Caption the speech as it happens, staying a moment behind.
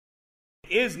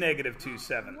is negative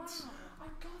 2/7. Wow, I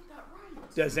got that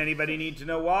right. Does anybody need to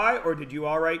know why, or did you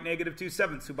all write negative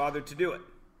 2/7? Who bothered to do it?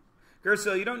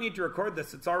 Gersil, you don't need to record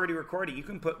this. It's already recording. You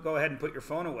can go ahead and put your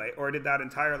phone away. Or did that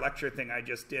entire lecture thing I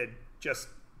just did just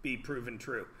be proven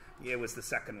true? Yeah, it was the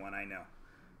second one, I know.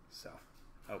 So,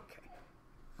 okay.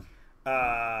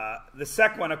 The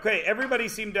second one, okay. Everybody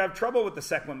seemed to have trouble with the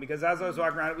second one because as I was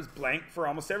walking around, it was blank for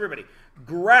almost everybody.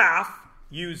 Graph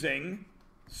using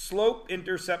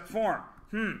slope-intercept form.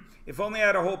 If only I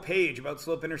had a whole page about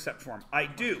slope-intercept form. I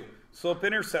do.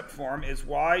 Slope-intercept form is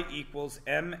y equals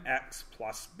mx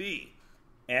plus b.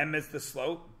 M is the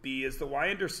slope, b is the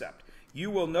y-intercept. You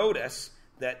will notice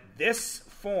that this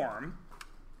form,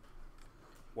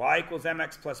 y equals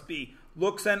mx plus b,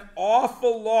 looks an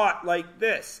awful lot like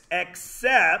this,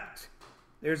 except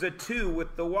there's a 2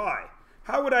 with the y.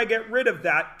 How would I get rid of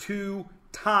that 2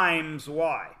 times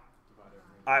y?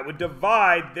 I would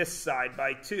divide this side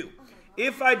by 2.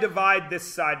 If I divide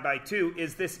this side by 2,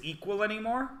 is this equal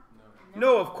anymore?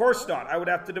 No, of course not. I would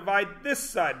have to divide this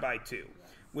side by 2,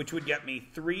 which would get me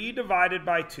 3 divided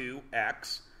by 2,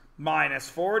 x, minus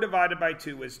 4 divided by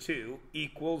 2 is 2,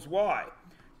 equals y.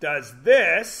 Does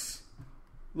this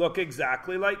look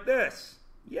exactly like this?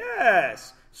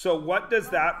 Yes. So what does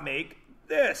that make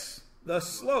this? The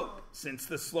slope. Since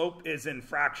the slope is in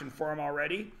fraction form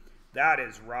already, that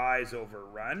is rise over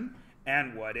run.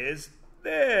 And what is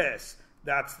this?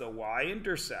 That's the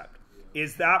y-intercept.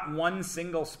 Is that one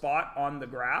single spot on the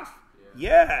graph?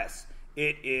 Yes,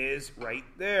 it is right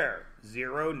there.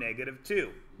 0, negative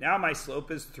 2. Now my slope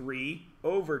is 3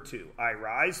 over 2. I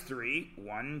rise 3,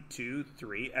 1, 2,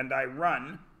 3, and I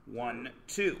run 1,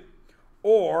 2.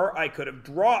 Or I could have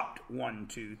dropped 1,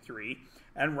 2, 3,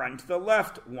 and run to the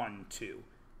left 1, 2,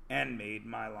 and made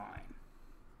my line.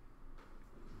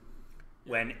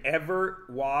 Whenever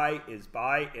y is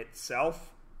by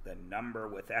itself, the number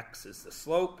with x is the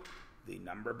slope. The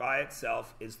number by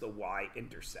itself is the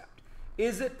y-intercept.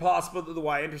 Is it possible that the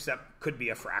y-intercept could be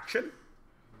a fraction?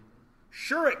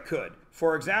 Sure it could.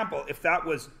 For example, if that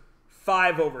was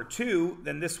 5 over 2,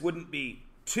 then this wouldn't be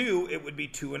 2, it would be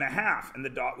 2.5, and the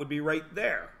dot would be right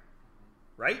there.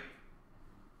 Right?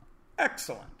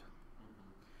 Excellent.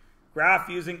 Graph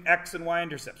using x and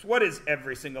y-intercepts. What is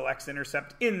every single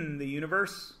x-intercept in the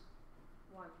universe?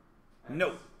 1.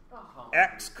 No.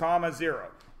 X, comma,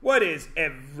 0. What is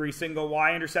every single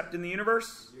y-intercept in the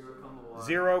universe? 0, y.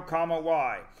 0, comma,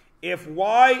 y. If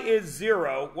y is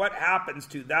 0, what happens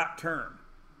to that term?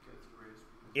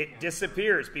 It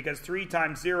disappears because 3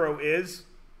 times 0 is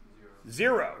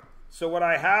 0. So what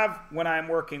I have when I'm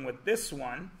working with this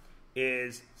one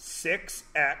is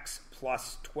 6x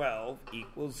plus 12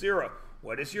 equals 0.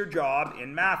 What is your job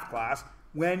in math class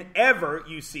whenever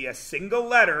you see a single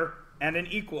letter and an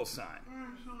equal sign?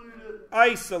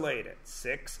 Isolate it.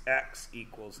 6x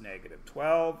equals negative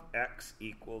 12. X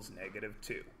equals negative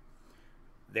 2.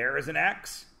 There is an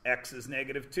x. X is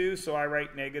negative 2, so I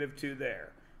write negative 2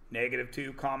 there. Negative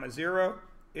 2, comma 0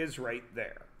 is right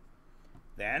there.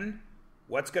 Then,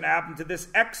 what's going to happen to this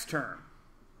x term?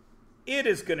 It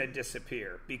is going to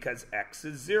disappear because x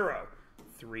is 0.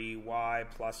 3y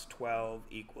plus 12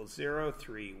 equals 0.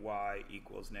 3y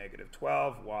equals negative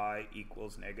 12. Y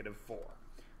equals negative 4.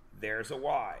 There's a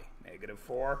y. Negative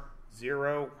 4,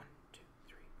 0, 1, 2,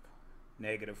 3, 4.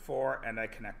 Negative 4, and I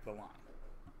connect the line.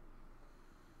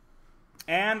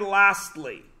 And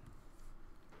lastly,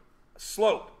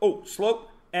 slope. Oh,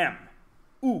 slope, m.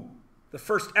 Ooh, the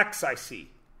first x I see,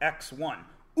 x1.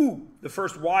 Ooh, the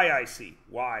first y I see,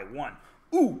 y1.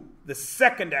 Ooh, the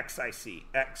second x I see,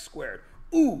 x squared.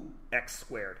 Ooh, x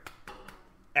squared,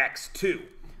 x2.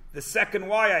 The second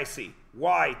y I see,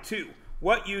 y2.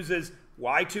 What uses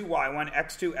y2, y1,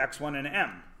 x2, x1, and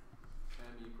m?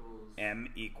 M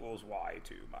equals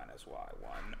y2 minus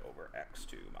y1 over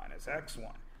x2 minus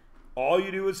x1. All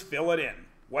you do is fill it in.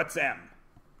 What's m?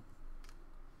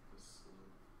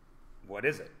 What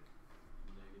is it?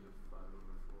 Negative 5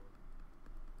 over 4.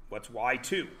 What's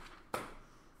y2? 5.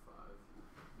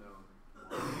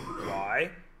 No.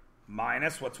 Y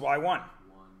minus, what's y1? 1.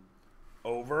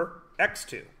 Over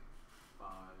x2. 5.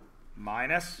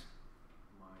 Minus,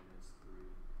 Minus 3.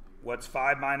 what's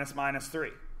 5 minus minus 3?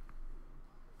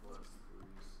 Plus 3,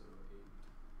 so 8.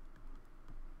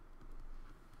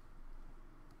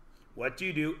 What do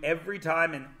you do every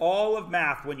time in all of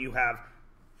math when you have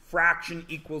fraction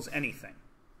equals anything?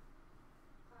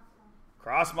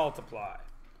 Cross multiply.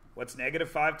 What's negative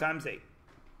 5 times 8?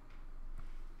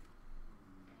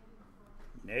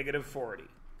 Negative 40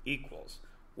 equals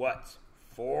what's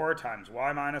 4 times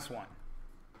y minus 1?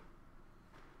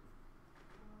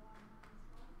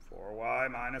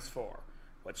 4y minus 4.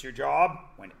 What's your job?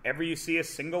 Whenever you see a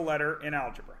single letter in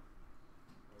algebra,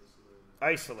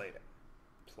 isolate it.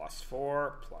 Plus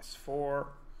 4 plus 4.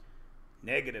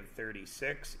 Negative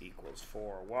 36 equals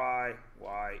 4y.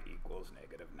 Y equals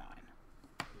negative 9.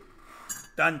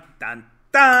 Dun, dun,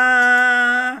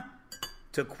 dun!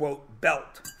 To quote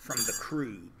Belt from the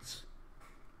Croods.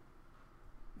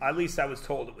 At least I was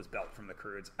told it was Belt from the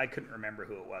Croods. I couldn't remember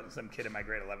who it was. Some kid in my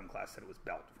grade 11 class said it was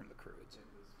Belt from the Croods.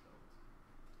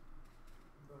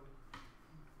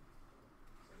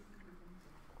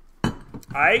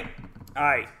 Aight.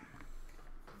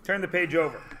 Turn the page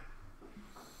over.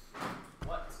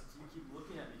 What? Do you keep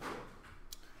looking at me for?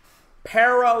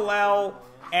 Parallel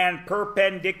and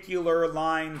perpendicular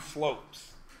line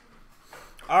slopes.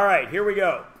 All right, here we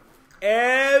go.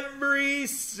 Every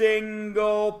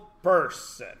single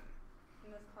person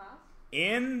In this class?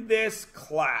 in this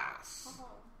class Oh.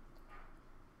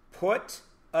 put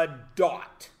a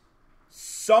dot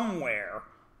somewhere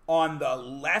on the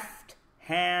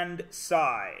left-hand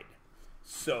side.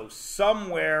 So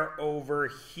somewhere over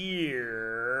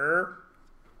here,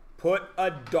 put a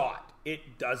dot.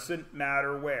 It doesn't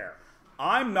matter where.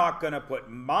 I'm not going to put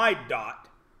my dot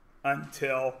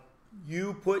until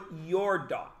you put your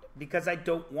dot, because I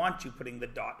don't want you putting the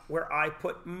dot where I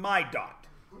put my dot.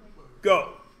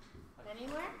 Go.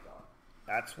 Anywhere?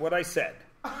 That's what I said.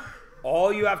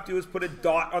 All you have to do is put a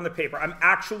dot on the paper. I'm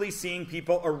actually seeing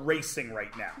people erasing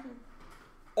right now.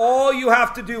 All you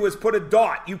have to do is put a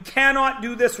dot. You cannot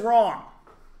do this wrong.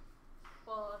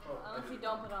 Well, unless you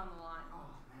don't put it on the line.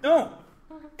 No.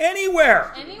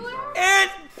 Anywhere. Anywhere? And,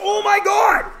 oh my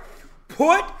God,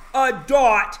 put a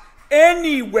dot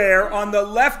anywhere on the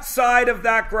left side of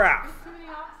that graph. Too many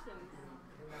options.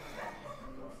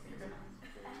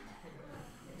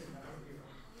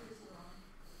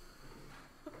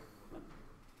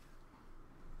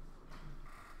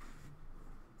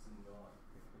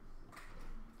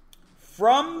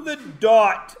 From the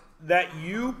dot that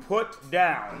you put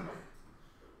down,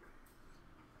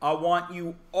 I want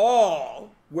you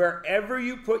all, wherever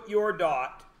you put your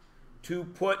dot, to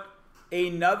put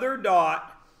another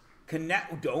dot.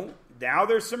 Now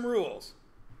there's some rules.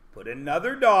 Put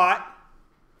another dot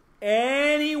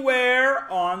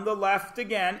anywhere on the left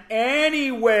again.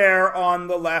 Anywhere on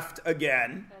the left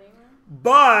again. Anywhere?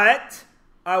 But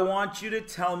I want you to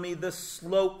tell me the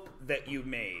slope that you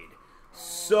made.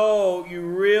 So you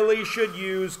really should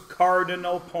use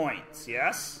cardinal points,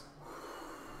 yes?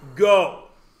 Go.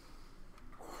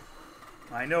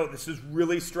 I know, this is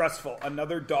really stressful.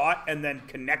 Another dot and then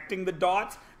connecting the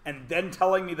dots and then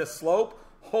telling me the slope.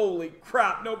 Holy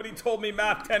crap, nobody told me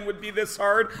Math 10 would be this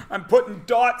hard. I'm putting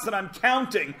dots and I'm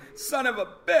counting. Son of a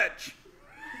bitch.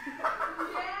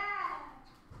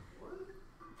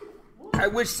 I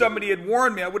wish somebody had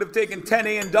warned me. I would have taken 10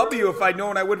 A and W if I'd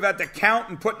known I would have had to count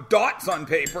and put dots on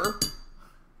paper.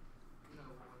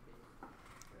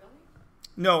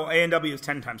 No, A and W is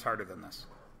 10 times harder than this.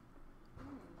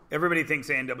 Everybody thinks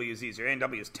A and W is easier. A and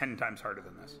W is 10 times harder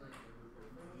than this.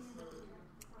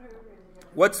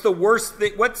 What's the worst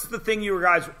thing? What's the thing you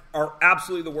guys are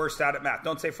absolutely the worst at math?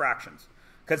 Don't say fractions,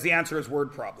 because the answer is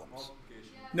word problems.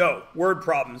 No, word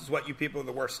problems is what you people are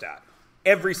the worst at.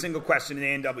 Every single question in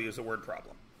A&W is a word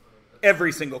problem.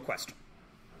 Every single question.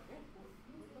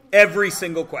 Every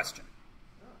single question.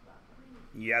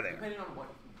 Yeah, there. Depending on what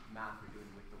math you're doing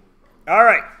with the word problem. All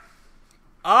right.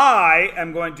 I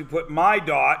am going to put my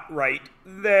dot right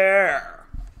there.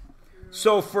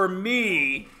 So for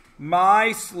me,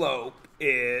 my slope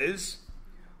is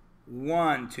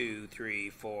 1, 2,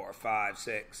 3, 4, 5,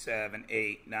 6, 7,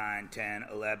 8, 9, 10,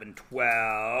 11,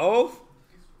 12.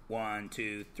 1,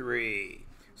 2, 3.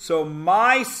 So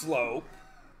my slope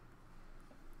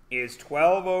is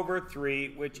 12 over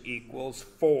 3, which equals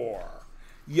 4.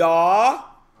 Yeah?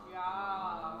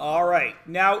 Yeah. All right.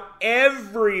 Now,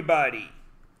 everybody,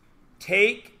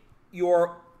 take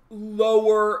your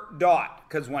lower dot,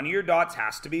 because one of your dots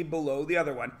has to be below the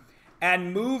other one,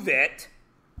 and move it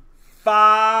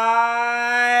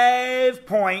 5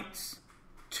 points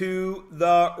to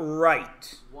the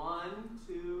right. 1,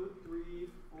 2, 3,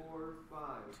 4, 5. I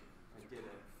did it.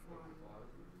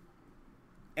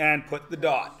 And put the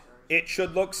dot. It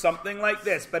should look something like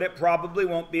this, but it probably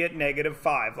won't be at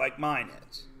 -5 like mine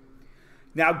is.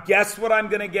 Now, guess what I'm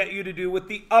going to get you to do with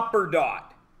the upper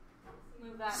dot?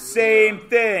 Move that. Same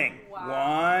thing. Wow.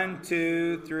 1,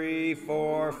 2, 3,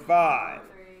 4, 5.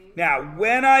 Now,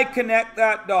 when I connect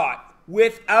that dot,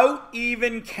 without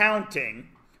even counting,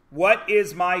 what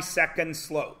is my second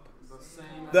slope?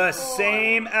 The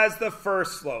same as the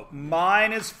first slope.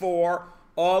 Mine is 4.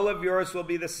 All of yours will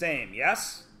be the same.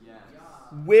 Yes? Yes.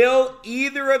 Will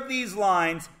either of these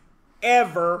lines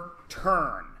ever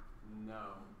turn? No.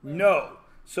 No.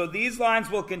 So these lines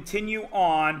will continue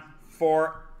on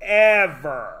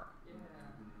forever.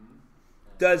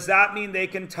 Does that mean they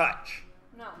can touch?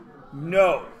 No.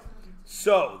 No.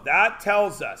 So that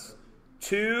tells us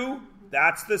 2,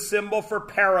 that's the symbol for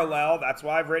parallel. That's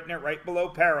why I've written it right below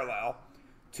parallel.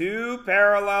 2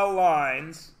 parallel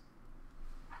lines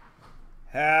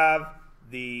have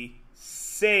the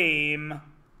same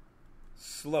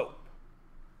slope.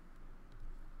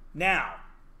 Now,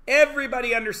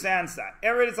 everybody understands that.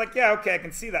 Everybody's like, yeah, okay, I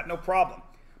can see that, no problem.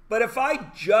 But if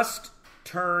I just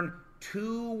turn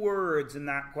 2 words in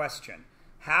that question,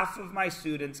 half of my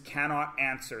students cannot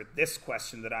answer this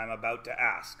question that I'm about to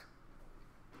ask.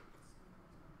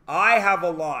 I have a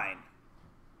line.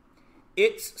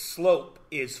 Its slope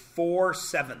is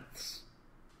 4/7.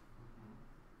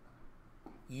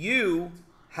 You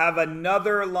have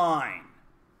another line.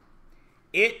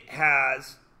 It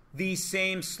has the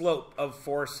same slope of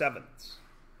 4/7.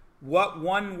 What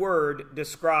one word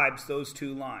describes those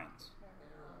 2 lines?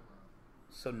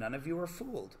 So none of you are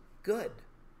fooled. Good.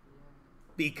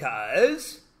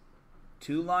 Because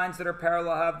 2 lines that are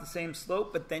parallel have the same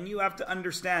slope, but then you have to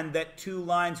understand that 2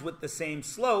 lines with the same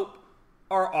slope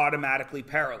are automatically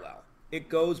parallel. It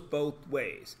goes both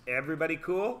ways. Everybody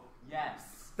cool?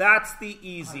 Yes. That's the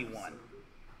easy one.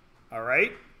 All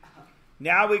right?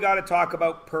 Now we got to talk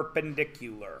about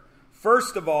perpendicular.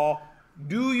 First of all,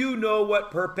 do you know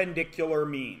what perpendicular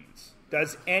means?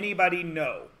 Does anybody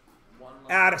know? One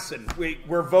line. Addison,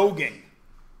 we're voguing.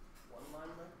 One line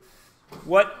left.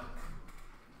 What?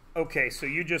 Okay, so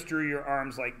you just drew your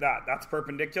arms like that. That's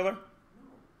perpendicular?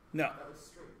 No. That was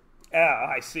straight.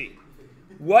 I see.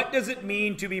 What does it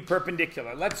mean to be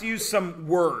perpendicular? Let's use some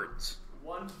words.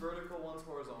 One's vertical, one's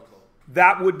horizontal.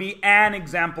 That would be an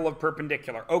example of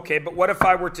perpendicular. Okay, but what if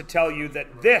I were to tell you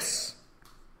that this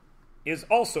is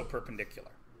also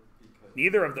perpendicular? Because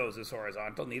Neither of those is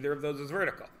horizontal, neither of those is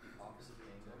vertical. opposite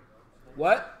angle.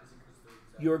 What?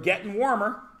 You're getting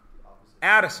warmer.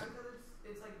 Addison.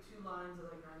 It's like 2 lines at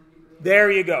like 90 degrees.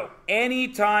 There you go.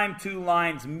 Anytime 2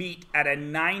 lines meet at a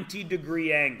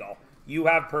 90-degree angle, you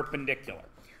have perpendicular.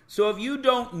 So if you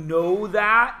don't know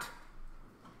that,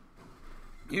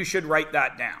 you should write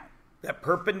that down. That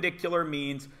perpendicular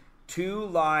means 2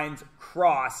 lines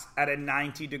cross at a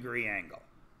 90-degree angle.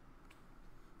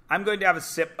 I'm going to have a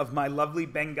sip of my lovely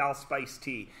Bengal spice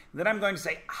tea. And then I'm going to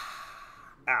say,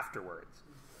 afterwards.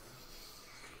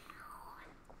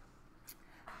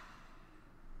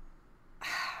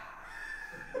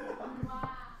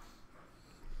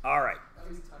 All right.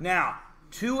 Now,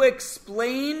 to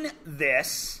explain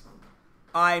this,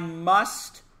 I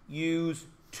must use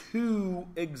 2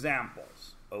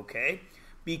 examples, okay?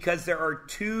 Because there are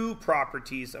 2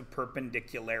 properties of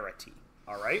perpendicularity,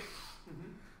 all right?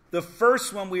 The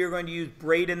first one, we are going to use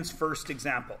Braden's first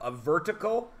example, a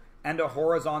vertical and a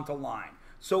horizontal line.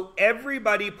 So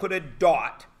everybody put a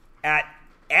dot at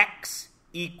x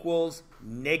equals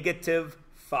 -5.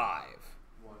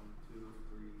 1, 2,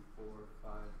 3, 4,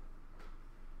 5.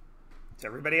 Does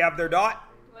everybody have their dot?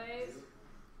 Wait.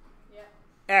 Yeah.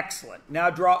 Excellent. Now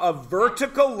draw a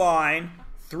vertical line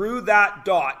through that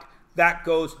dot that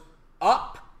goes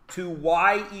up to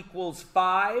y equals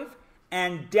 5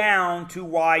 and down to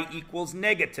y equals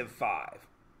 -5.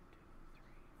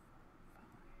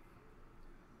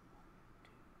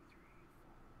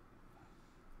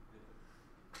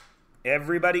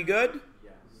 Everybody good?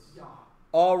 Yes. Yeah.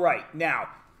 All right. Now,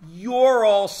 you're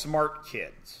all smart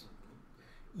kids.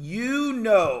 You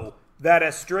know that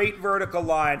a straight vertical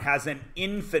line has an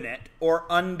infinite or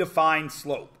undefined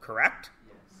slope, correct?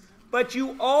 Yes. But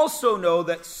you also know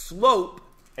that slope,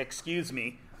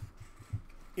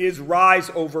 is rise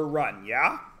over run,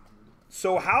 yeah?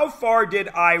 So how far did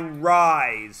I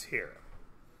rise here?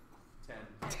 10.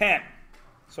 10.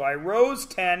 So I rose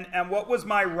 10, and what was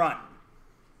my run?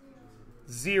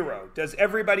 0. Does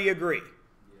everybody agree?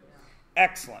 Yes.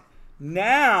 Excellent.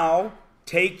 Now,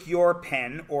 take your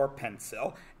pen or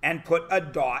pencil and put a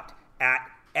dot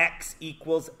at x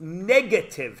equals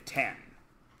 -10,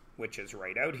 which is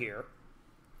right out here.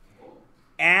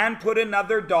 And put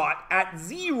another dot at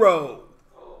 0.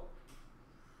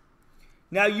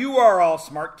 Now, you are all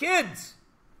smart kids.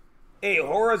 A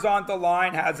horizontal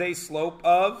line has a slope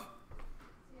of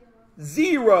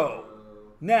 0.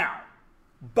 Now,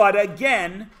 but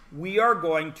again, we are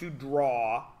going to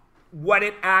draw what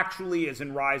it actually is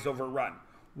in rise over run.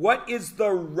 What is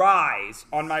the rise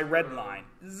on my red line?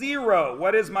 0.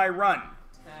 What is my run?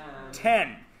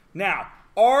 10. Now,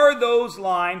 are those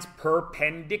lines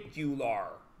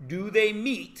perpendicular? Do they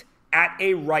meet at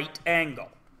a right angle?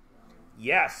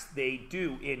 Yes, they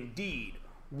do indeed.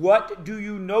 What do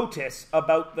you notice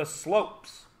about the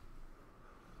slopes?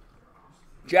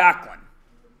 Jacqueline.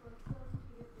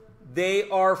 They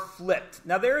are flipped.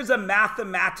 Now, there is a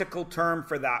mathematical term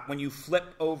for that when you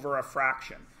flip over a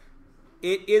fraction.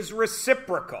 It is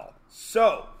reciprocal.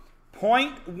 So,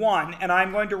 0.1, and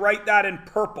I'm going to write that in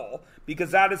purple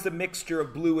because that is a mixture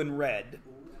of blue and red.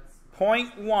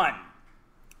 0.1.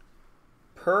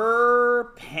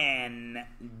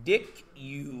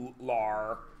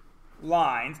 Perpendicular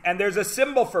lines, and there's a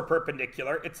symbol for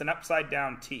perpendicular. It's an upside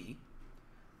down T.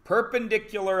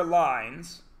 Perpendicular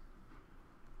lines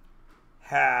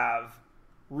have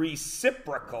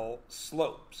reciprocal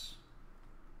slopes.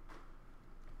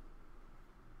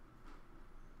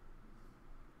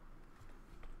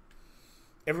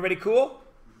 Everybody cool?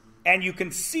 And you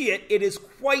can see it. It is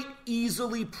quite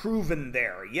easily proven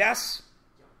there. Yes?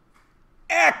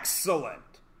 Excellent.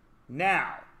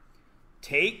 Now,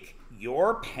 take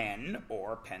your pen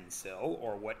or pencil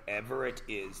or whatever it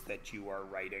is that you are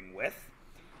writing with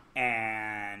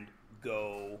and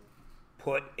go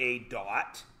put a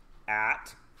dot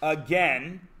at,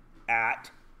 again,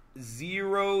 at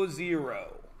 0,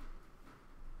 0.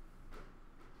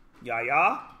 Yeah,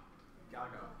 yeah?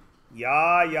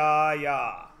 Yeah, yeah,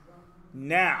 yeah.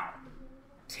 Now,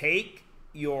 take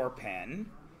your pen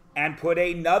and put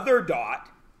another dot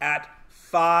at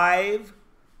 5,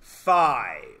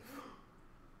 5.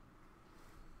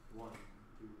 1,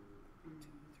 2, 3,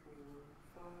 4,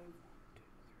 5.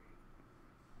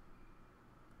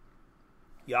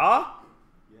 Yeah?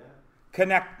 Yeah.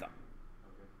 Connect them.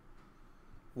 Okay.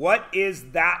 What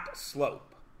is that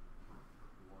slope?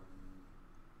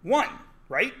 1,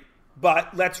 right?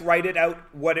 But let's write it out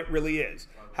what it really is.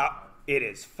 How it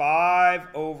is 5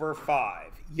 over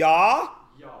 5. Yeah?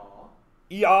 Yeah.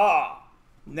 Yeah.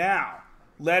 Now,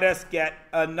 let us get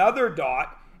another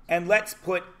dot and let's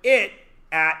put it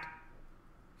at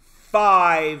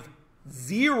 5,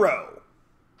 0.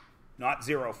 Not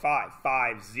 0, 5.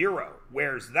 5, 0.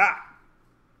 Where's that?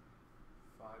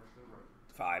 5 to the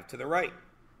right. 5 to the right.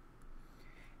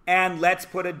 And let's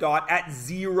put a dot at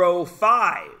 0, 5.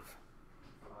 5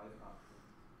 up.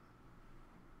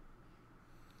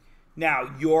 Now,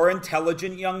 you're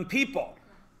intelligent young people.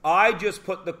 I just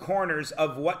put the corners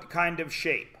of what kind of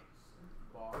shape?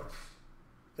 Box.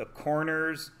 The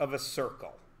corners of a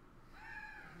circle.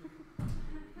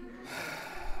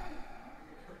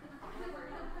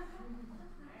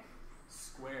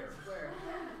 Square.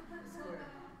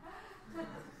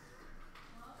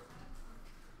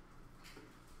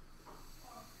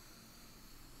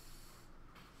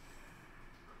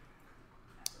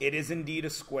 It is indeed a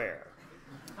square.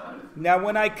 Now,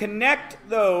 when I connect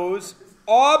those,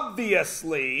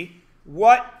 obviously,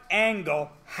 what angle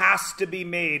has to be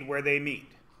made where they meet?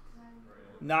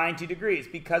 90 degrees,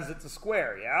 because it's a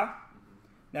square, yeah?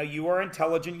 Now, you are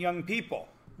intelligent young people.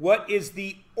 What is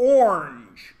the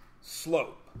orange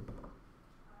slope?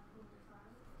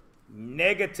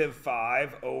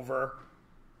 -5 over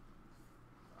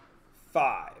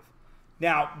 5.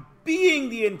 Now, being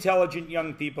the intelligent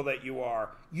young people that you are,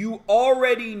 you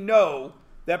already know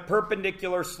that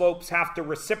perpendicular slopes have to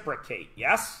reciprocate,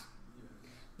 yes?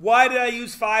 Why did I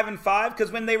use 5 and 5?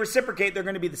 Because when they reciprocate, they're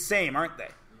going to be the same, aren't they?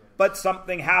 But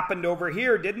something happened over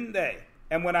here, didn't they?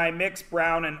 And when I mix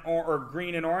brown and or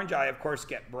green and orange, I, of course,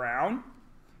 get brown.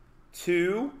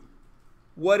 2,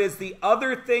 what is the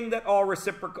other thing that all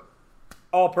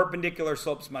perpendicular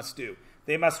slopes must do?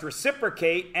 They must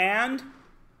reciprocate, and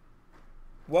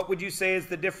what would you say is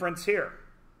the difference here?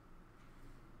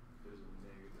 There's a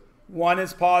negative. One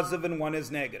is positive and one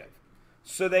is negative.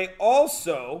 So they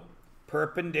also,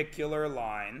 perpendicular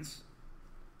lines,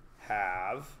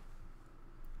 have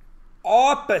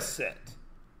opposite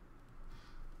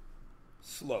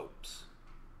slopes.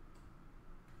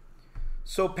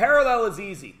 So parallel is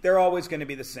easy. They're always going to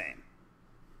be the same.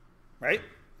 Right?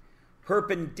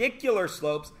 Perpendicular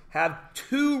slopes have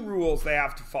 2 rules they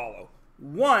have to follow.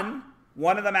 One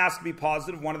of them has to be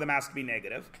positive, one of them has to be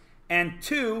negative. And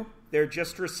 2, they're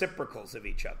just reciprocals of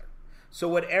each other. So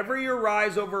whatever your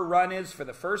rise over run is for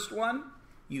the first one,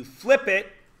 you flip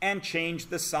it and change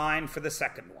the sign for the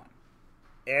second one.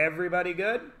 Everybody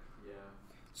good? Yeah.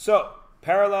 So,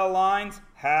 parallel lines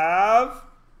have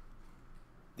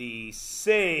the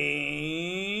same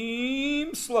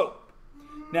slope.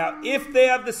 Now, if they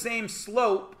have the same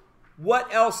slope,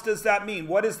 what else does that mean?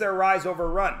 What is their rise over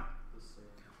run? The same.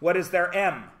 What is their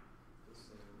M? The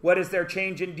same. What is their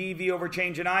change in dV over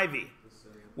change in IV? The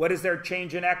same. What is their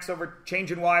change in X over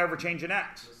change in Y over change in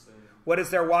X? The same. What is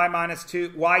their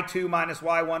y2 minus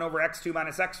y1 over x2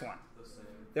 minus x1? The same.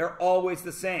 They're always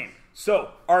the same.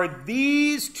 So, are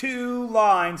these two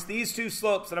lines, these two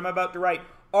slopes that I'm about to write,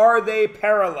 are they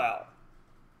parallel?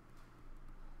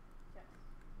 Yes.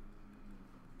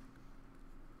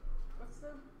 What's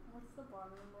the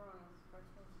bottom number on this first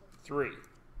one? 3.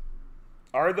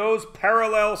 Are those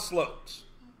parallel slopes?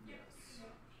 Yes.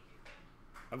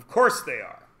 Of course they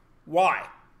are. Why?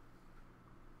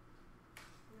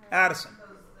 Addison.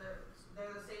 Because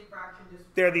they're the same fraction.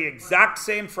 Just They're the exact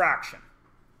same fraction.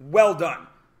 Well done.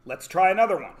 Let's try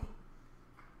another one.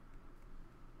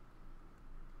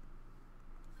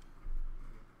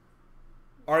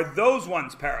 Are those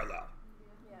ones parallel?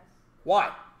 Yes.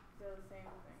 Why? They're the same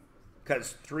thing.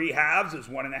 Because 3 halves is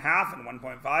 1.5 and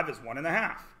 1.5 is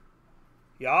 1.5.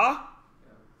 Yeah?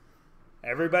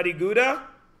 Everybody Gouda?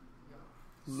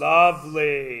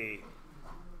 Lovely.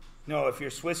 No, if you're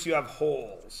Swiss, you have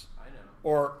holes. I know.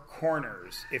 Or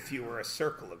corners if you were a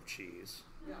circle of cheese.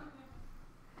 yeah.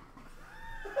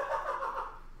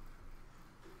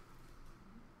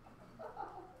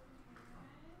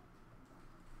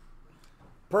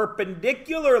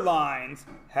 Perpendicular lines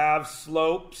have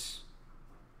slopes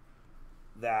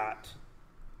that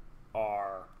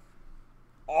are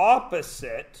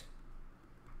opposite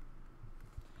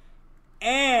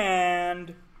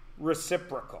and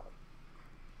reciprocal.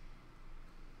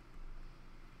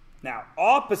 Now,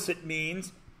 opposite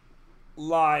means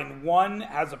line 1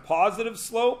 has a positive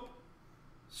slope,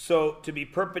 so to be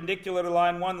perpendicular to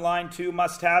line 1, line 2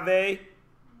 must have a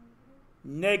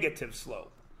negative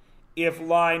slope. If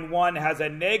line 1 has a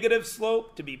negative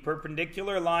slope, to be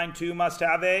perpendicular, line 2 must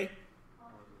have a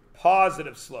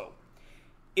positive slope.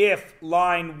 If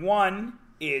line 1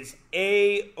 is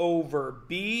A over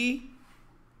B,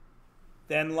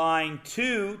 then line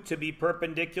 2, to be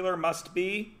perpendicular, must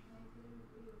be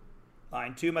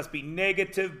line 2 must be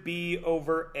negative B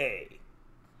over A.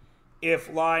 If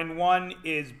line 1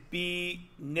 is B,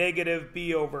 negative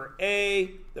B over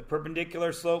A, the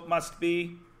perpendicular slope must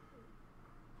be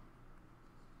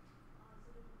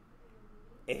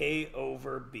A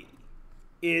over B.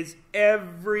 Is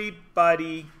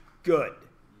everybody good?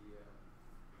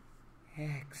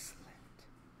 Yeah. Excellent.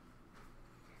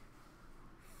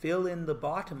 Fill in the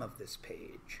bottom of this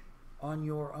page on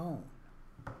your own.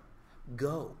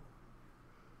 Go.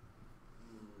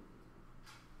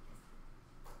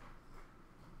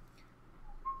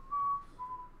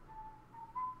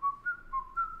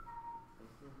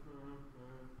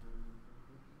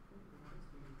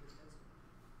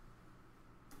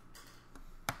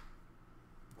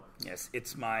 Yes,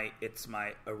 it's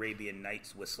my Arabian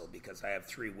Nights whistle because I have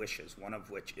 3 wishes, one of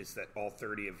which is that all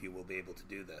 30 of you will be able to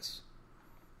do this.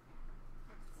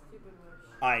 Stupid wish.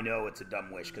 I know it's a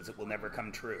dumb wish because it will never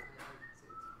come true.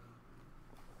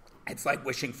 It's like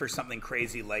wishing for something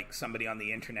crazy like somebody on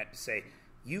the internet to say,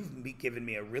 "You've given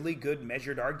me a really good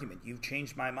measured argument. You've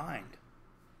changed my mind."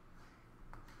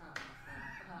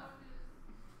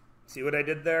 See what I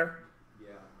did there? Yeah.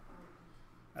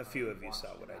 A few of you saw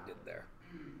what I did there.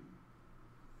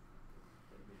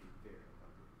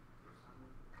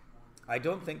 I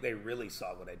don't think they really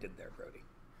saw what I did there, Brody.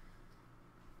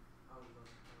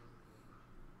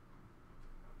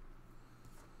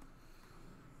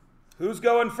 Who's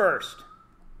going first?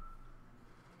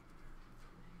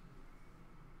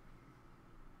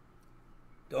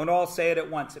 Don't all say it at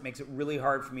once. It makes it really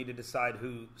hard for me to decide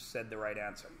who said the right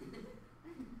answer.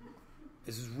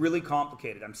 This is really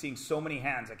complicated. I'm seeing so many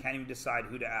hands, I can't even decide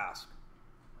who to ask.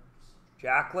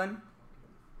 Jacqueline?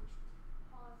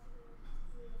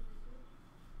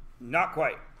 Not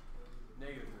quite.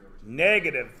 Negative 3 over 2.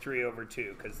 Negative 3 over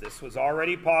 2, because this was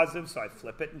already positive, so I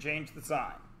flip it and change the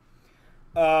sign.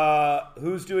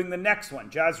 Who's doing the next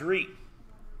one? Jazreet.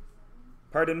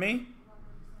 Pardon me?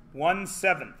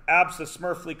 1/7.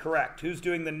 Abso-smurfly correct. Who's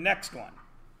doing the next one?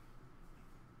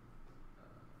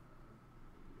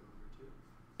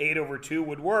 8 over 2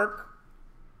 would work.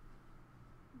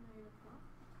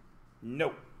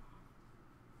 No.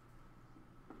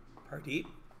 Pardeep?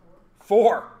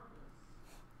 4.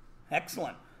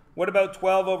 Excellent. What about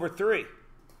 12 over 3?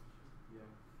 Yeah.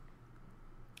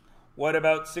 What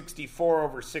about 64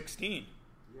 over 16?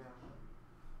 Yeah.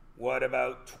 What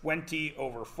about 20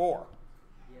 over 4?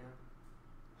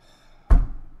 Yeah.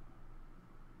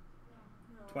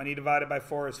 20 divided by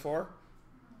 4 is 4?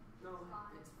 No,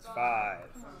 It's 5.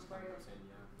 I'm saying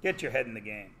yeah. Get your head in the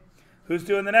game. Who's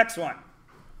doing the next one?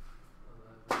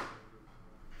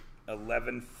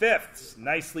 11/5.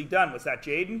 Nicely done. Was that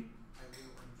Jaden?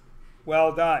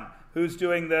 Well done. Who's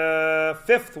doing the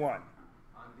 5th one?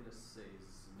 I'm going to say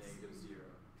negative 0.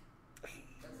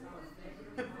 that's not fair.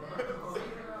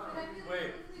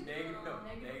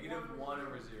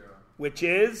 which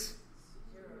is?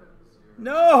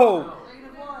 No.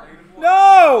 Negative 1.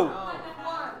 No.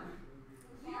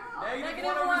 Negative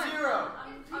 1 over 0.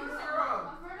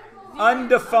 Zero.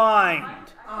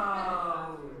 Undefined.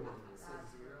 Oh.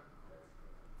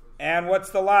 And what's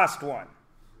the last one?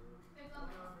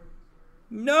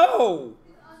 No.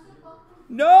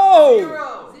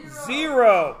 No.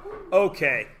 Zero.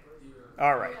 Okay.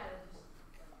 All right.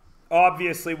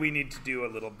 Obviously, we need to do a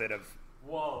little bit of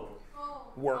Whoa.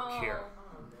 work here.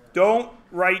 Don't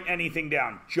write anything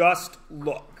down. Just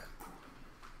look.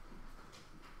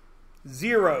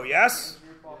 0, yes?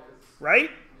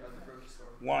 Right?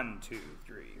 1, 2,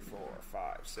 3, 4,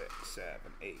 5, 6, 7,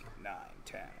 8, 9,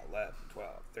 10, 11, 12,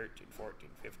 13, 14,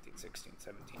 15, 16,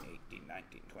 17, 18,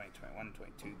 19, 20, 21,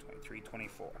 22, 23,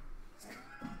 24.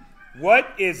 What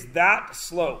is that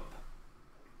slope?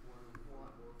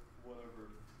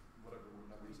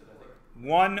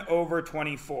 1 over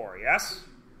 24, yes?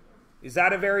 Is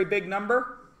that a very big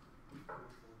number?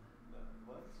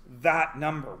 That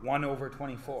number, 1 over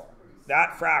 24.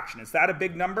 That fraction, is that a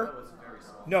big number?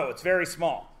 No, it's very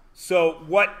small. So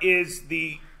what is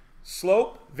the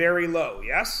slope? Very low,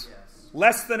 yes?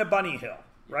 Less than a bunny hill,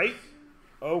 right?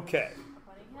 Okay.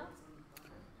 Bunny hill?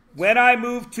 When I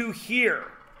move to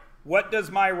here, what does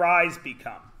my rise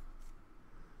become?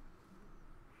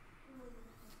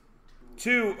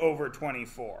 2 over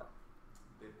 24.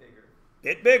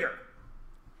 Bit bigger.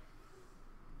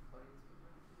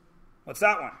 What's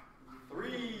that one?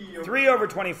 3 over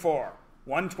 24.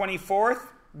 1/24,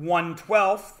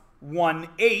 1/12,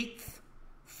 1/8,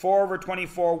 4 over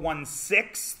 24,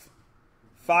 1/6.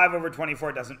 5 over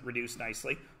 24 doesn't reduce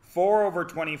nicely. 4 over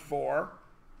 24,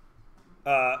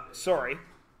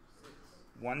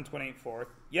 1/24.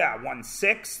 Yeah,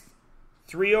 1/6.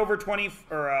 3 over 20,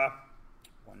 or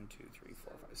 1, 2, 3,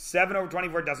 4, 5. 7 over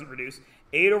 24 doesn't reduce.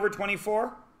 8 over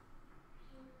 24,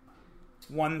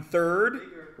 1/3,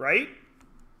 right?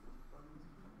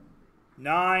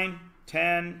 9,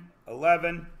 10,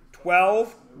 11,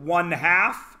 12,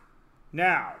 1/2.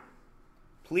 Now,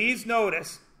 please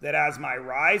notice that as my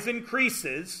rise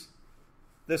increases,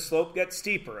 the slope gets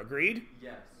steeper. Agreed?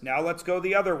 Yes. Now let's go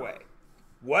the other way.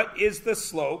 What is the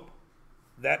slope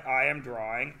that I am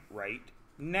drawing right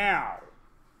now?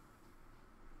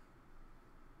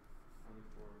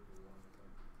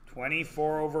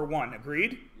 24 over 1.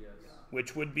 Agreed? Yes.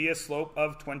 Which would be a slope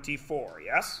of 24.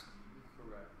 Yes?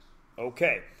 Correct.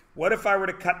 Okay. What if I were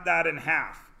to cut that in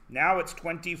half? Now it's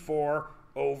 24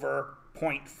 over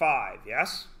 0.5.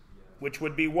 Yes? Which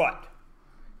would be what?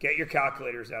 Get your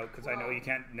calculators out because I know you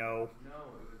can't. No. No,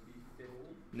 it would be 50.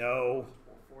 No.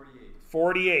 48.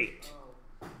 48.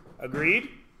 Agreed?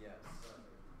 Yes.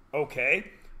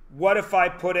 Okay. What if I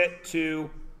put it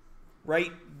to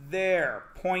right there,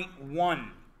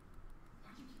 0.1?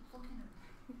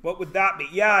 What would that be?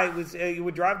 Yeah, it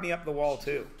would drive me up the wall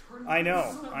too. I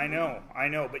know.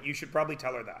 But you should probably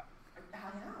tell her that.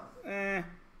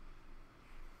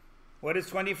 What is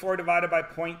 24 divided by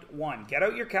 0.1? Get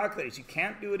out your calculators. You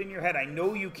can't do it in your head. I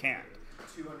know you can't.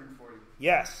 240.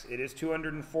 Yes, it is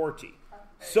 240.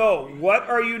 So, what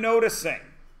are you noticing?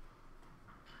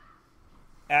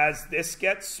 As this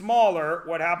gets smaller,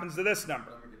 what happens to this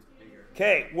number? Number gets bigger.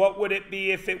 Okay, what would it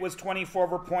be if it was 24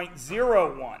 over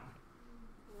 0.01?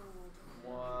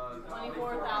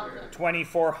 24,000.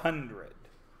 2400.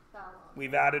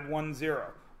 We've added 1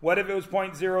 0. What if it was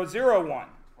 0.001?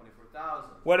 24,000.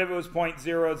 What if it was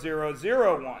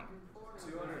 0.0001?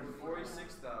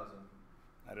 246,000.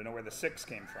 I don't know where the 6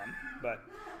 came from, but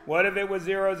what if it was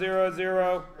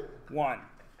 0.0001?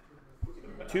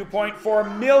 2.4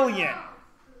 million.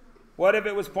 What if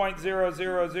it was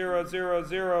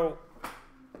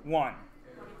 0.000001?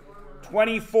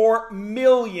 24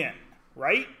 million,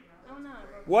 right? Oh no.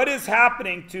 What is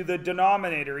happening to the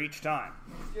denominator each time?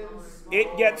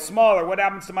 It gets smaller. What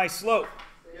happens to my slope?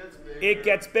 It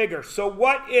gets bigger. So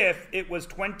what if it was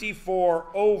 24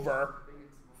 over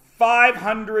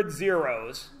 500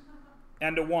 zeros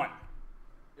and a 1?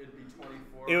 It'd be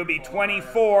 24. It would be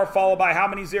 24 followed by how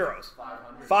many zeros?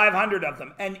 500. 500 of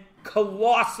them. An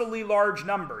colossally large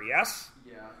number, yes?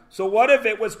 Yeah. So what if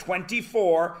it was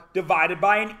 24 divided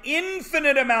by an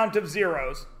infinite amount of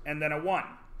zeros and then a 1?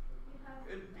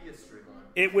 It'd be a straight line.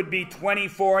 It would be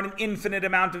 24 and an infinite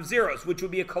amount of zeros, which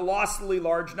would be a colossally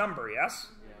large number, yes?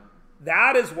 Yeah.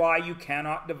 That is why you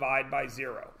cannot divide by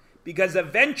 0. Because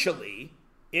eventually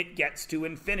it gets to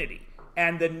infinity.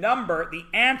 And the number, the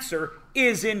answer,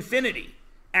 is infinity.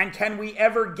 And can we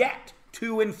ever get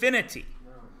to infinity?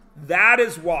 No. That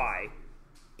is why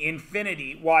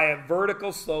why a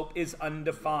vertical slope is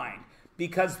undefined.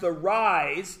 Because the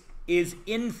rise is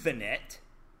infinite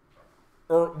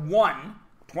or 1,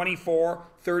 24,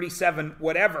 37,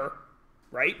 whatever,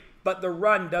 right? But the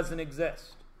run doesn't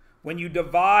exist. When you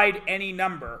divide any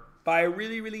number by a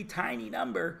really, really tiny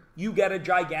number, you get a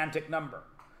gigantic number.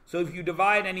 So if you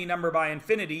divide any number by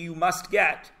infinity, you must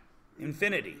get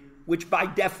infinity, which by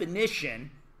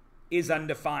definition is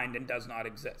undefined and does not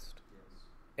exist. Yes.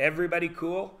 Everybody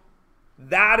cool?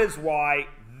 That is why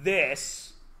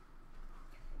this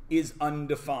is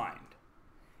undefined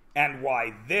and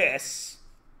why this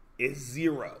is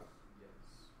 0. Yes.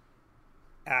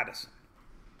 Addison.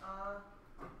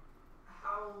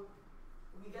 How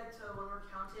we get to, when we're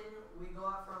counting, we go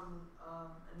out from,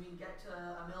 and we get to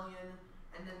 1,000,000,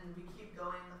 and then we keep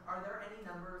going. Are there any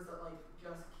numbers that like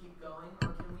just keep going,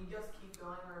 or can we just keep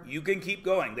going? Or You can keep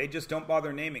going. They just don't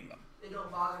bother naming them. they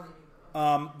don't bother naming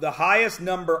them? The highest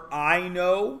number I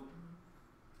know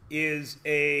is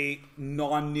a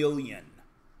nonillion,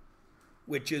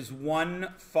 which is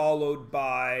 1 followed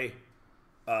by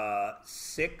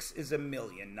 6 is a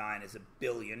million, 9 is a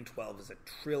billion, 12 is a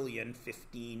trillion,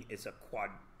 15 is a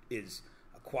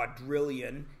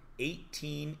quadrillion,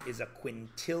 18 is a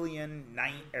quintillion,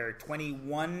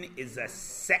 21 is a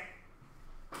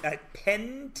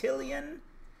pentillion,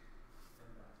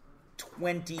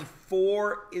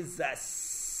 24 is a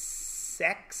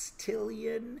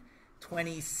sextillion,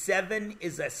 27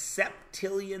 is a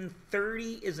septillion,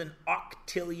 30 is an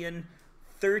octillion,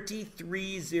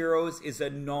 33 zeros is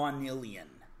a nonillion.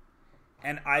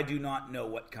 And I do not know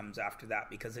what comes after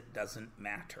that because it doesn't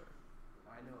matter.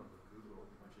 I know of a Google,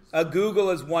 which is A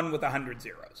Google is 1 with 100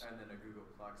 zeros. and then a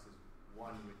Googleplex is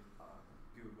 1 with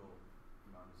Google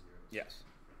amount of zeros. Yes.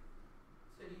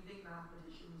 So do you think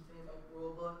mathematicians made like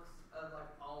rule books of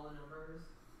like all the numbers?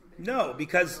 No,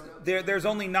 because there's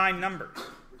only 9 numbers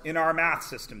in our math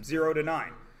system, 0 to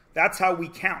 9. That's how we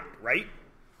count, right?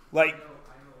 Like,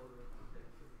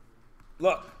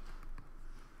 look.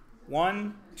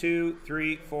 1, 2,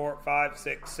 3, 4, 5,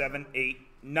 6, 7, 8,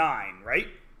 9, right?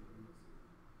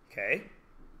 Okay.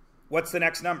 What's the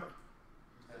next number?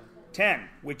 10,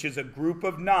 which is a group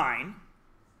of 9,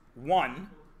 1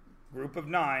 group of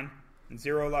 9, and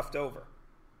 0 left over.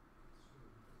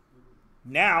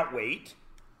 Now, wait.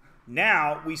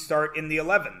 Now we start in the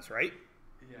 11s, right?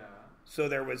 Yeah. So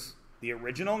there was the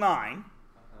original 9,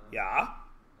 yeah,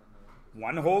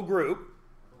 one whole group,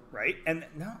 right? And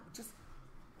no, just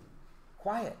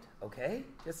quiet, okay?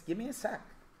 Just give me a sec.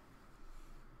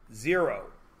 0,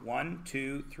 1,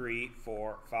 2, 3,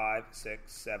 4, 5,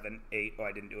 6, 7, 8. Oh,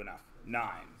 I didn't do enough. 9,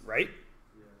 right?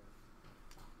 Yeah.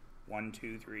 1,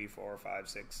 2, 3, 4, 5,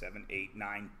 6, 7, 8,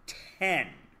 9, 10.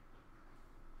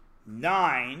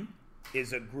 9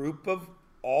 is a group of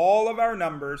all of our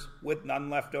numbers with none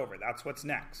left over. That's what's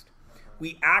next.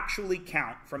 We actually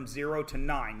count from 0 to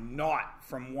 9, not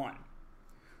from 1.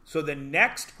 So the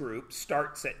next group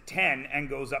starts at 10 and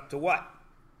goes up to what?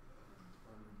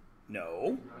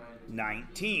 No,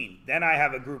 19. Then I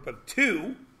have a group of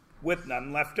 2 with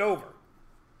none left over.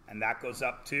 And that goes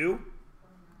up to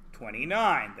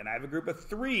 29. Then I have a group of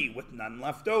 3 with none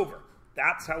left over.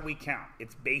 That's how we count.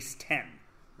 It's base 10.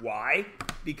 Why?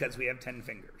 Because we have 10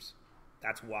 fingers.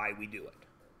 That's why we do it.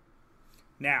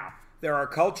 Now, there are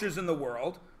cultures in the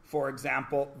world, for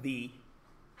example, the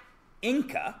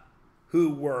Inca, who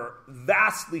were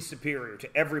vastly superior to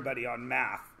everybody on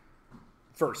math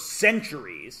for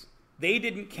centuries. They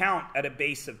didn't count at a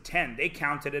base of 10. They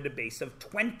counted at a base of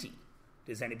 20.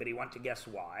 Does anybody want to guess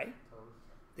why?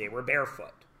 They were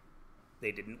barefoot.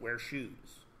 They didn't wear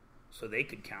shoes. So they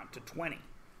could count to 20.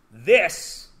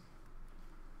 This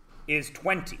is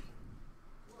 20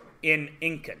 in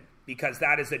Incan, because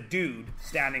that is a dude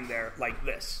standing there like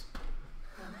this.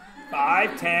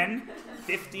 5, 10,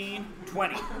 15,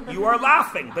 20. You are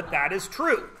laughing, but that is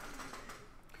true.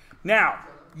 Now,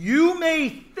 you may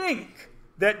think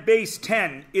that base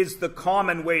 10 is the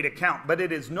common way to count, but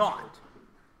it is not.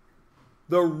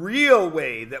 The real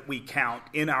way that we count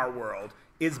in our world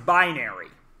is binary.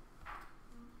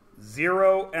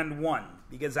 0 and 1,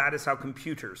 because that is how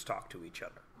computers talk to each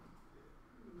other.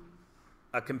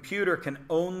 A computer can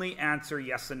only answer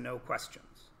yes and no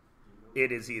questions.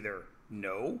 It is either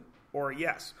no or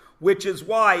yes, which is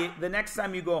why the next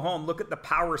time you go home, look at the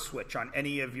power switch on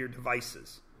any of your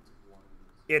devices.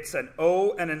 It's an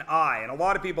O and an I, and a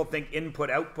lot of people think input,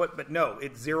 output, but no,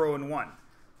 it's 0 and 1.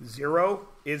 0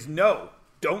 is no,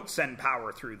 don't send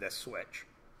power through this switch.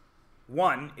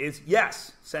 1 is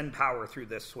yes, send power through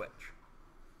this switch.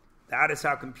 That is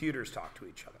how computers talk to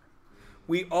each other.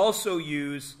 We also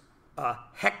use a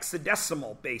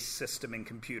hexadecimal based system in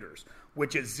computers,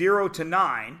 which is 0 to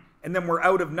 9, and then we're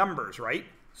out of numbers, right?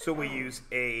 So we use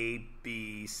A,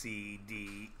 B, C,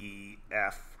 D, E,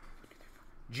 F,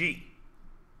 G.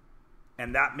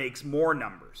 And that makes more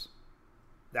numbers.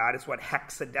 That is what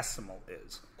hexadecimal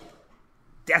is.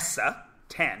 Deci,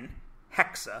 10.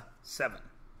 Hexa, 7.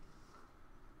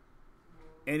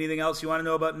 Anything else you want to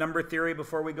know about number theory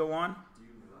before we go on? Do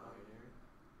you know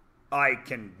binary? I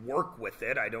can work with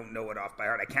it. I don't know it off by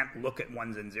heart. I can't look at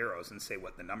ones and zeros and say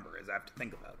what the number is. I have to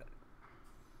think about it.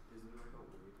 Isn't there like a way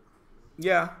to do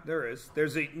Yeah, there is.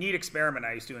 There's a neat experiment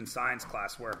I used to do in science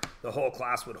class where the whole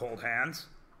class would hold hands,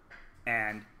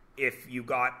 and if you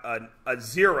got a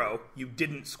 0, you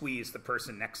didn't squeeze the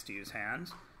person next to you's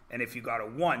hands, and if you got a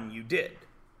 1, you did.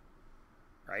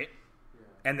 Right? Yeah.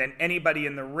 And then anybody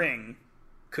in the ring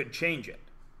could change it.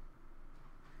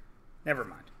 Never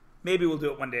mind. Maybe we'll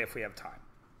do it one day if we have time.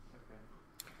 Okay.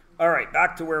 All right,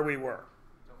 back to where we were.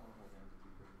 Don't want to hold hands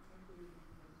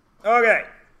with people. Okay.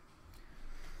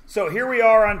 So here we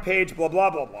are on page blah, blah,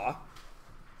 blah, blah.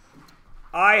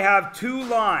 I have 2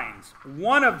 lines.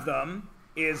 One of them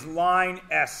is line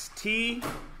ST,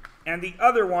 and the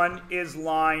other one is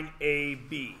line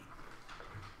AB.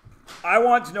 I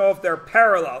want to know if they're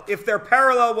parallel. If they're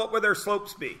parallel, what will their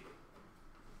slopes be?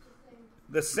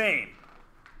 The same.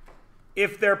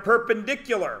 If they're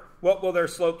perpendicular, what will their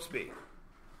slopes be?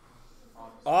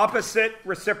 Opposite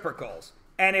reciprocals.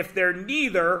 And if they're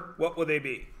neither, what will they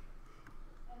be?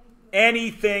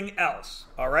 Anything else.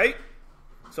 All right?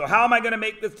 So how am I going to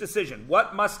make this decision?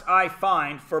 What must I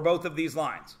find for both of these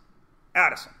lines?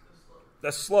 Addison.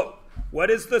 The slope. What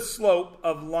is the slope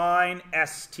of line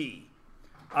ST?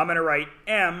 I'm going to write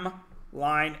M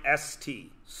line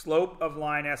ST. Slope of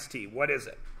line ST. What is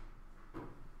it?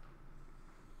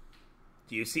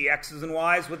 Do you see X's and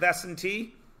Y's with S and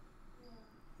T?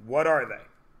 What are they?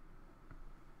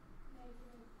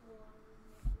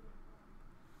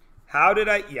 How did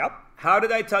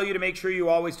I tell you to make sure you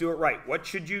always do it right? What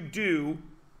should you do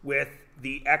with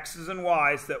the X's and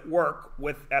Y's that work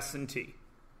with S and T?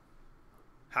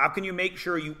 How can you make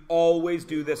sure you always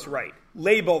do this right?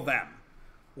 Label them.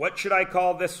 What should I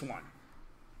call this one?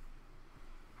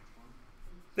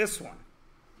 This one.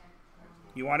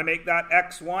 You want to make that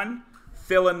X1?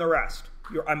 Fill in the rest.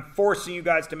 I'm forcing you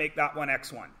guys to make that one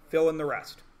X1. Fill in the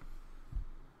rest.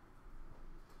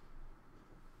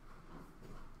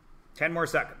 10 more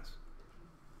seconds.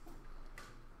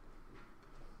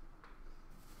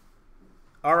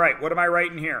 All right, what am I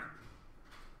writing here?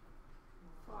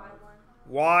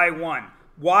 Y1.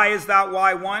 Why is that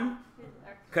Y1?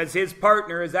 Because his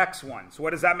partner is X1. So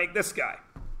what does that make this guy?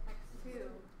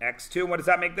 X2. What does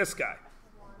that make this guy?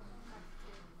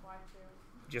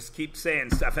 Just keep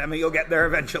saying stuff, Emma. You'll get there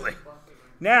eventually.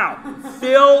 Now,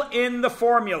 fill in the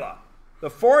formula. The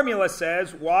formula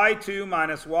says y2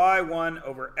 minus y1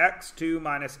 over x2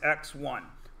 minus x1.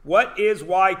 What is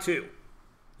y2?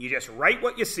 You just write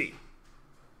what you see.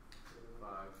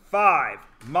 5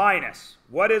 minus.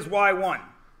 What is y1?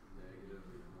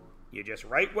 You just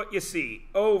write what you see.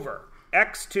 Over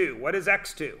x2. What is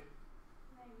x2?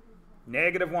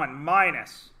 -1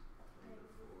 minus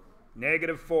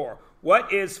 -4.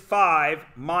 What is 5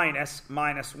 minus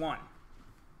 -1?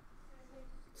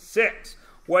 6.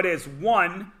 What is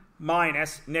 1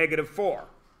 minus -4?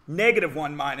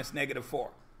 -1 minus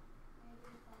 -4.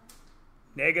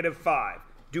 -5.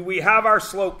 Do we have our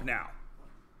slope now?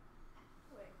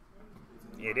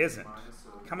 It isn't.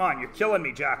 Come on, you're killing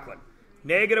me, Jacqueline.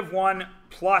 -1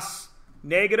 plus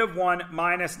 -1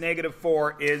 minus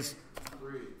 -4 is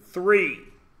 3.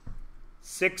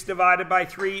 6 divided by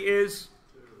 3 is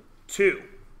 2.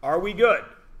 Are we good?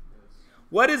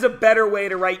 What is a better way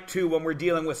to write 2 when we're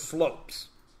dealing with slopes?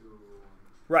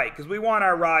 Right, because we want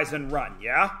our rise and run,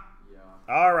 yeah? Yeah.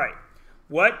 All right.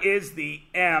 What is the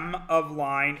M of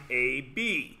line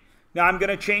AB? Now I'm going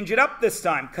to change it up this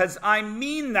time because I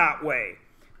mean that way.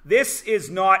 This is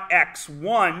not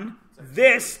X1.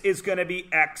 This is going to be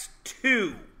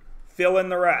X2. Fill in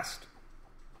the rest.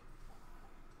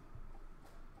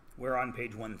 We're on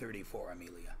page 134,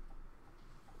 Amelia.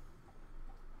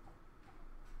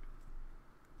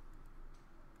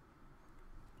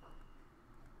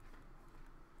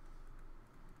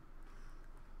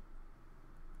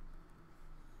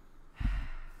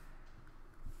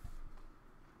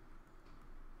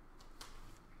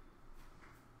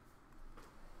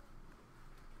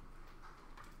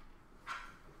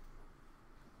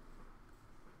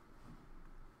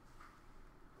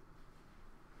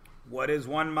 What is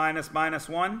 1 minus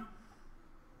 -1?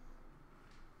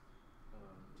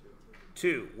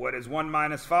 2. What is 1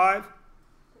 minus 5?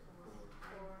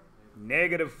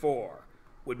 -4.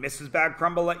 Would Mrs. Bag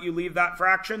Crumble let you leave that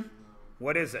fraction?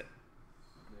 What is it?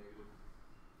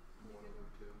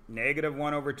 Negative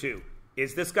 1 over 2.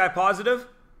 Is this guy positive?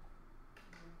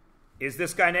 Is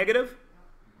this guy negative?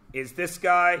 Is this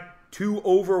guy 2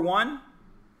 over 1?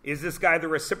 Is this guy the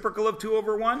reciprocal of 2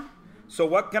 over 1? So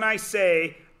what can I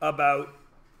say about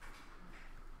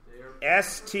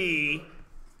ST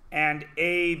and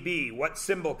AB? What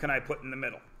symbol can I put in the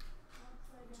middle?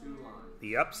 2 lines.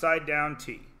 The upside down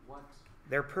T. What?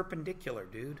 They're perpendicular,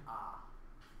 dude. I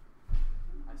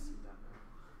see that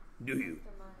now. Do you?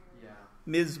 Mr. Meyer, Yeah.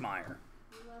 Ms. Meyer.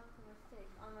 you left a mistake.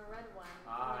 On the red one,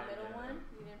 Ah, on the middle yeah. one,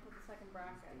 you didn't put the second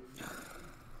bracket.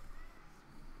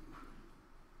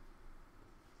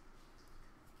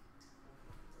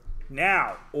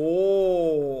 Now,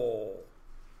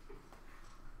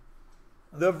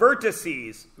 the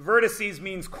vertices. Vertices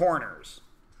means corners.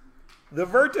 The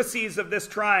vertices of this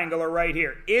triangle are right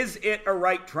here. Is it a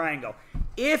right triangle?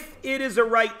 If it is a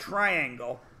right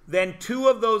triangle, then 2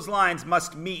 of those lines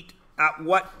must meet at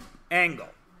what angle?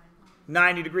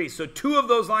 90 degrees. So 2 of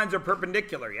those lines are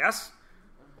perpendicular, yes?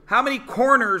 How many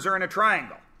corners are in a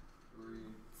triangle?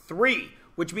 3,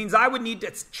 which means I would need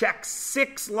to check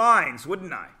 6 lines,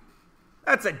 wouldn't I?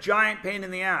 That's a giant pain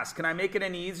in the ass. Can I make it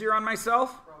any easier on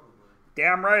myself? Probably.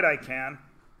 Damn right I can.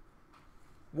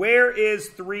 Where is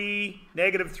 3,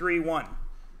 negative 3, 1? 3 to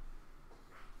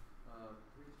the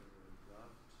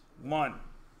left. 1,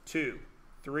 2,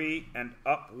 3, and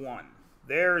up 1.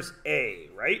 There's A,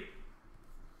 right?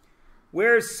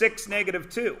 Where's 6, negative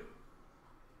 2?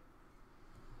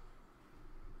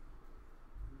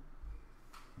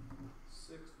 6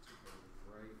 to the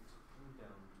right and down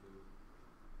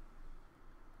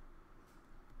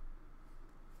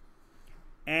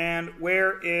 2. And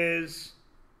where is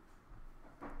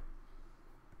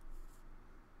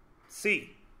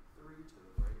C? 3 to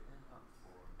the right and up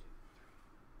 4.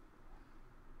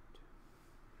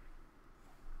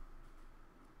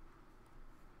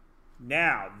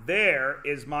 Now, there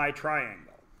is my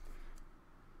triangle.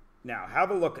 Now,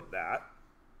 have a look at that.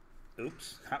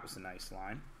 Oops, that was a nice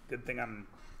line. Good thing I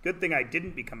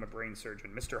didn't become a brain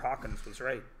surgeon. Mr. Hawkins was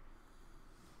right.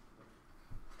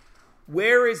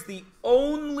 Where is the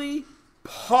only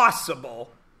possible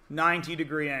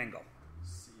 90-degree angle?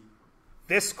 C.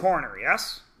 This corner,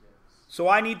 yes? Yes. So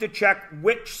I need to check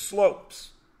which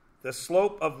slopes. The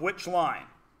slope of which line?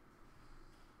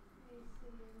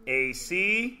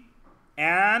 AC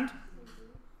and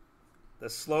the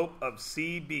slope of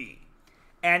CB.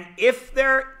 And if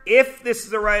this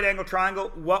is a right angle triangle,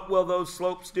 what will those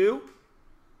slopes do? Be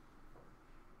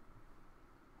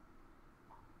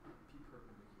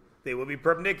perpendicular. They will be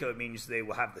perpendicular. It means they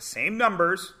will have the same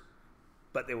numbers,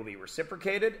 but they will be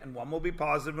reciprocated, and one will be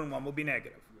positive and one will be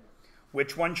negative. Yes.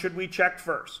 Which one should we check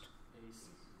first?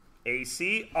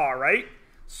 AC. AC, all right.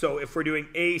 So if we're doing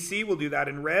AC, we'll do that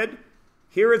in red.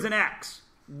 Here is an X.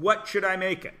 What should I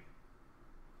make it?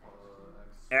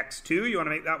 X. X2. You want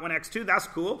to make that one X2? That's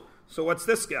cool. So what's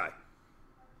this guy?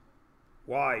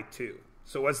 Y2.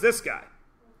 So what's this guy?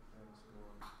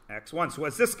 X1. X1. So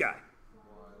what's this guy?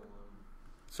 Y1.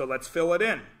 So let's fill it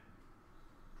in.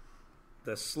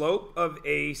 The slope of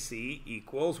AC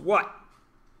equals what?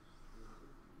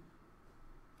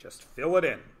 Just fill it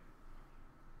in.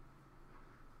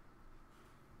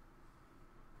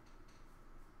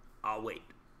 I'll wait.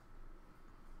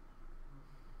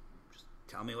 Just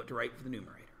tell me what to write for the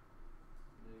numerator. -3.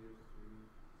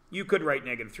 You could write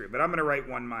 -3, but I'm going to write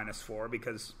 1 minus 4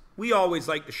 because we always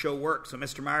like to show work so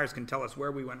Mr. Myers can tell us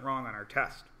where we went wrong on our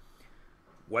test.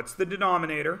 What's the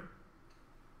denominator?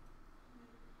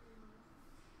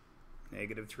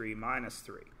 -3 minus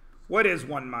 3. What is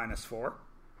 1 minus 4?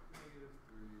 -3.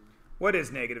 What is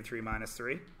 -3 minus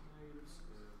 3? -6.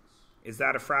 Is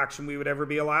that a fraction we would ever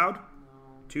be allowed? No.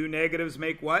 2 negatives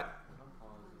make what? A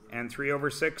positive. And 3 over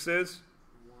 6 is?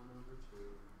 1 over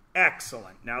 2.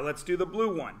 Excellent. Now let's do the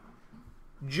blue one.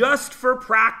 Just for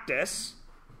practice,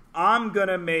 I'm going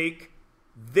to make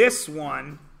this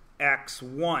one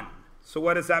x1. So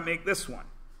what does that make this one?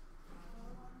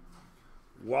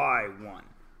 y1.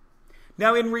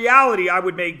 Now in reality, I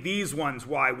would make these ones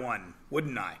y1,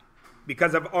 wouldn't I?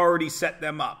 Because I've already set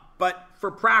them up. But for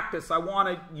practice, I want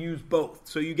to use both.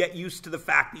 So you get used to the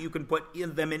fact that you can put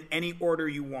them in any order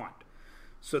you want.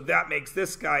 So that makes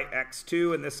this guy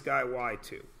x2 and this guy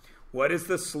y2. What is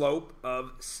the slope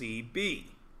of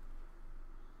CB?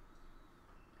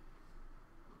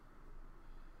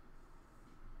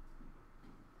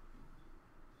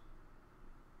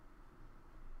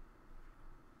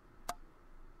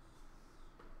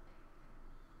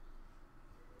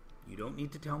 You don't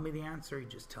need to tell me the answer, you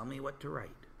just tell me what to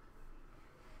write.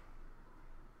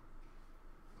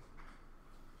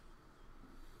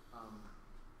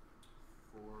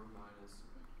 -4 minus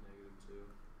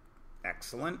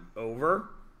Excellent. Over.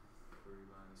 3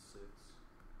 minus 6.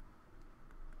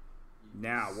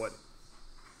 Now what? 6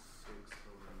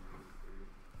 over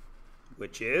 -3.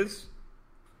 Which is?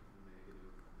 -2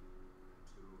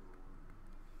 over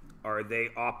 1. Are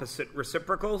they opposite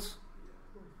reciprocals?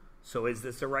 Yeah. So is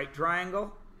this a right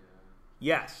triangle?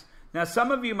 Yeah. Yes. Now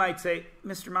some of you might say,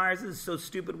 Mr. Myers, this is so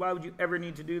stupid. Why would you ever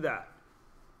need to do that?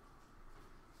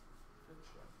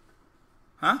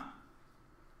 Huh?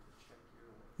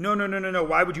 No.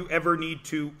 Why would you ever need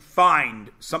to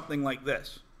find something like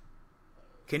this?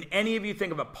 Can any of you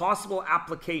think of a possible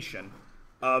application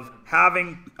of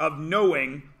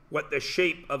knowing what the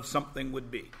shape of something would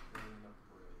be?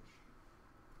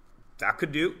 That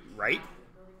could do, right?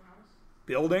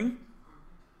 Building,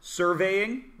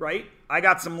 surveying, right? I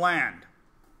got some land,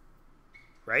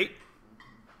 right?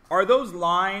 Are those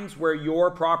lines where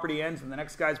your property ends and the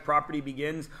next guy's property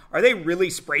begins, are they really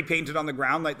spray painted on the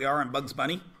ground like they are in Bugs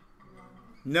Bunny?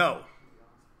 No.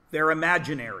 They're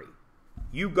imaginary.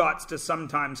 You got to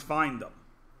sometimes find them.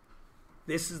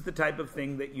 This is the type of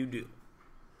thing that you do.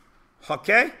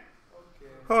 Okay?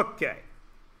 Okay.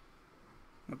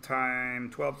 What time?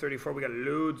 12:34. We got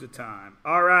loads of time.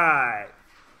 All right.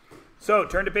 So,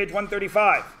 turn to page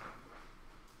 135.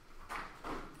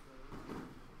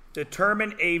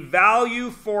 Determine a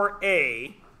value for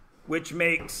A, which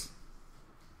makes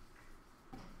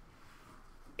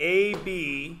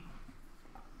AB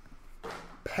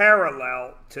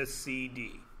parallel to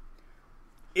CD.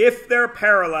 If they're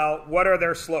parallel, what are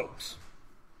their slopes?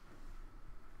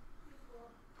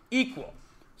 Equal.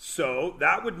 So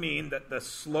that would mean that the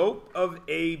slope of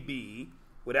AB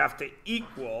would have to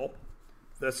equal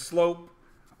the slope,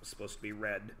 that was supposed to be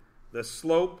red, the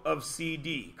slope of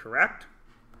CD, correct?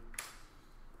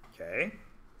 Okay.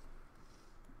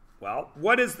 Well,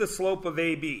 what is the slope of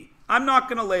AB? I'm not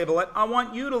going to label it. I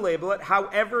want you to label it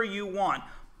however you want.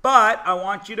 But I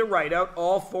want you to write out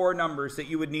all 4 numbers that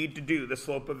you would need to do the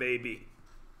slope of AB.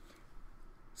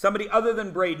 Somebody other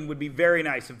than Braden would be very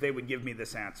nice if they would give me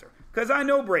this answer. Because I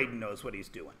know Braden knows what he's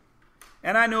doing.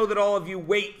 And I know that all of you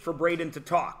wait for Braden to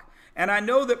talk. And I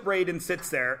know that Braden sits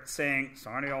there saying,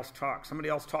 somebody else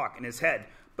talk in his head.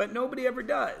 But nobody ever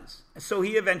does. So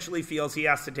he eventually feels he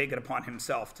has to take it upon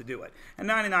himself to do it. And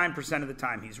 99% of the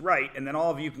time he's right. And then all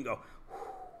of you can go,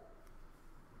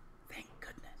 thank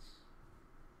goodness.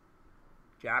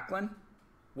 Jacqueline,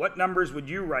 what numbers would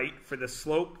you write for the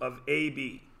slope of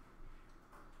AB?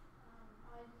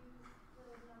 I use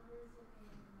the numbers of A and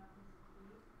the numbers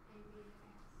of B,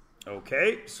 and X.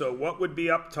 Okay, so what would be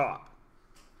up top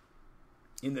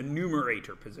in the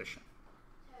numerator position?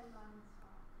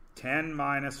 10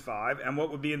 minus 5. And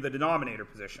what would be in the denominator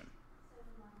position?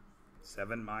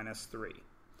 7 minus 3.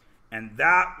 And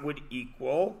that would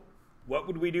equal, what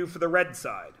would we do for the red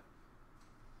side?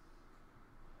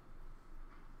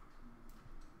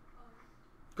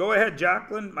 Go ahead,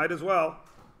 Jacqueline, might as well.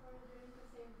 We're doing the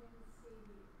same thing with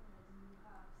CD, and you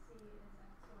have C is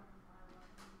X1 and Y1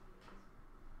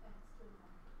 and B is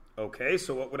X2. Okay,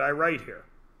 so what would I write here?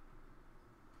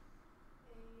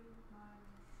 A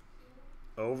minus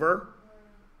 2 Over.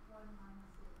 1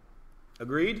 minus 0.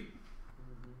 Agreed?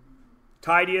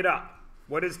 Tidy it up.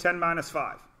 What is 10 minus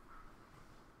 5?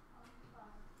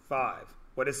 5.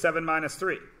 What is 7 minus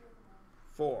 3?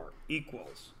 4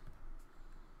 equals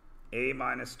A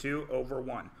minus 2 over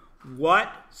 1.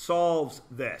 What solves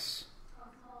this?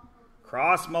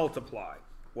 Cross multiply.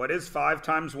 What is 5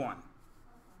 times 1?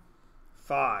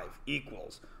 5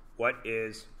 equals. What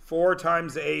is 4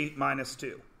 times A minus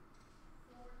 2?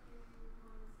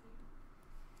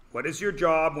 What is your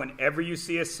job whenever you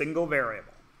see a single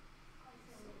variable?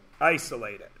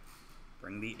 Isolate it.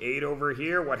 Bring the 8 over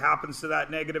here. What happens to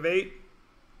that negative 8?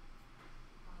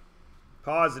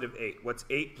 Positive 8. What's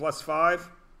 8 plus 5?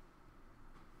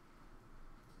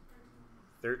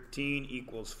 13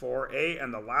 equals 4A.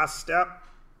 And the last step,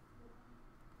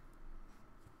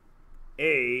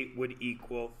 A would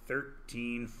equal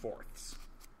 13/4.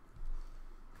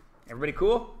 Everybody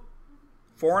cool?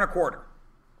 4 1/4.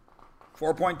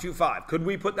 4.25. Could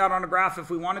we put that on a graph if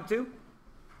we wanted to?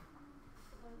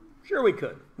 Sure we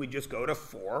could. We just go to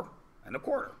 4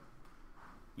 1/4.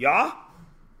 Yeah?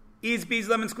 Ease, bees,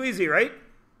 lemon squeezy, right?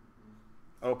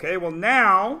 Okay, well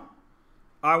now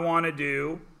I want to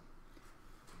do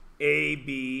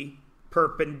AB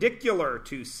perpendicular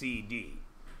to CD.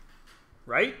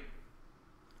 Right?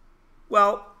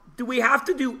 Well, do we have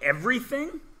to do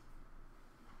everything?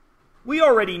 We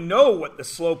already know what the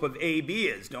slope of AB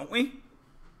is, don't we?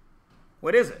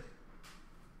 What is it?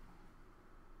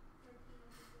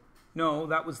 No,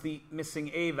 that was the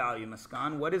missing A value,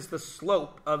 Muskan. What is the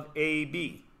slope of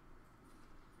AB?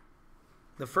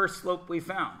 The first slope we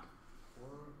found.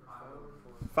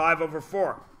 5 over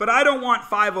 4. But I don't want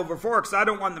 5 over 4 because I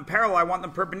don't want them parallel. I want them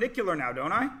perpendicular now,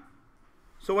 don't I?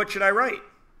 So what should I write?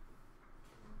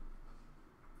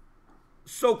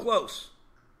 So close.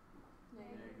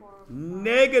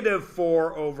 Negative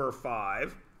 4 over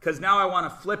 5. Because now I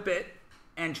want to flip it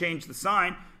and change the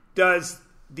sign. Does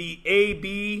the A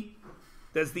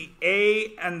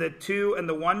and the 2 and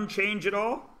the 1 change at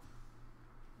all?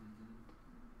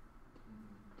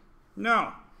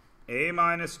 No. A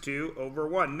minus 2 over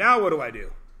 1. Now what do I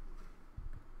do?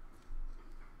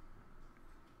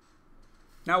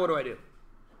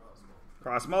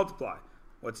 Cross multiply.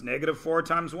 What's negative 4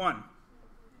 times 1?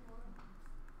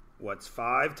 What's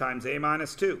 5 times A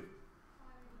minus 2?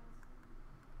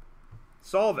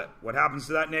 Solve it. What happens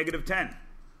to that negative 10?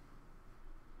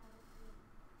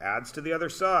 Adds to the other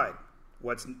side.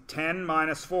 What's 10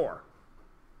 minus 4?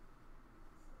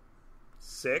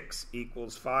 6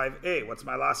 equals 5A. What's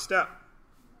my last step?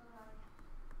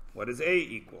 What does A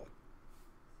equal?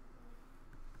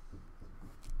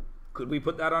 Could we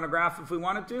put that on a graph if we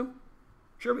wanted to?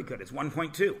 Sure we could. It's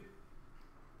 1.2.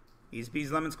 Easy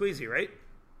peasy lemon squeezy, right?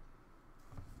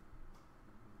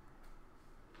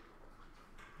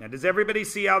 Now, does everybody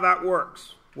see how that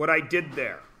works? What I did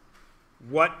there.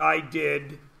 What I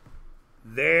did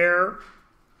there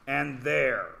and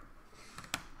there.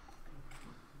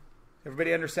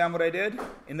 Everybody understand what I did?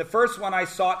 In the first one, I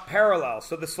sought parallel,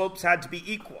 so the slopes had to be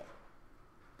equal.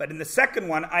 But in the second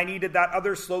one, I needed that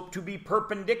other slope to be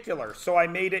perpendicular, so I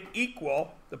made it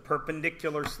equal the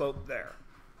perpendicular slope there.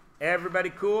 Everybody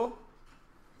cool?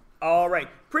 All right.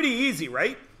 Pretty easy,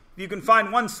 right? If you can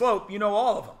find one slope, you know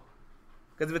all of them.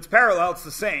 Because if it's parallel, it's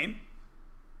the same.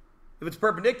 If it's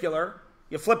perpendicular,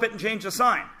 you flip it and change the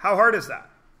sign. How hard is that?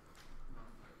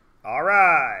 All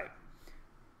right.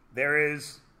 There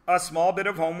is a small bit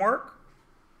of homework.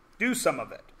 Do some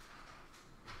of it.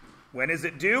 When is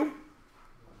it due?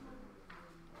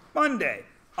 Monday.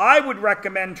 I would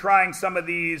recommend trying some of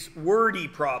these wordy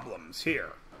problems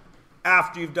here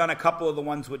after you've done a couple of the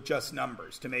ones with just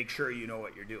numbers to make sure you know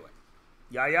what you're doing.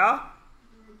 Yeah?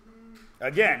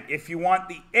 Again, if you want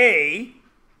the A,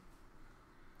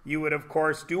 you would, of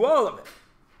course, do all of it.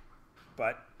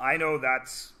 But I know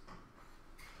that's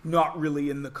not really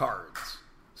in the cards.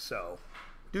 So,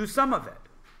 do some of it.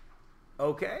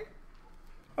 Okay?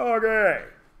 Okay.